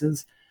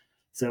spaces.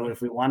 So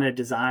if we want to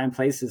design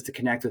places to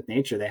connect with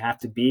nature, they have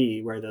to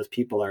be where those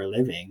people are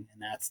living,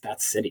 and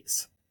that's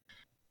cities.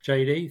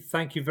 JD,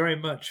 thank you very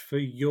much for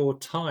your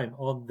time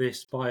on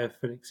this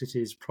Biophilic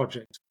Cities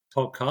project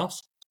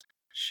podcast,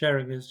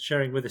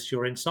 sharing with us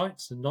your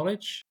insights and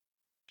knowledge,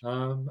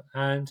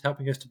 and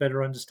helping us to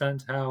better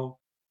understand how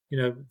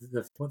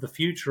what the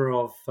future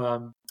of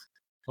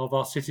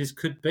our cities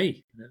could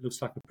be. And it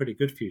looks like a pretty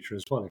good future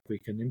as well if we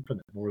can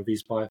implement more of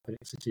these Biophilic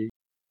City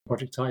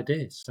project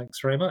ideas. Thanks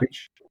very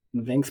much.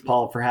 Thanks,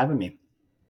 Paul, for having me.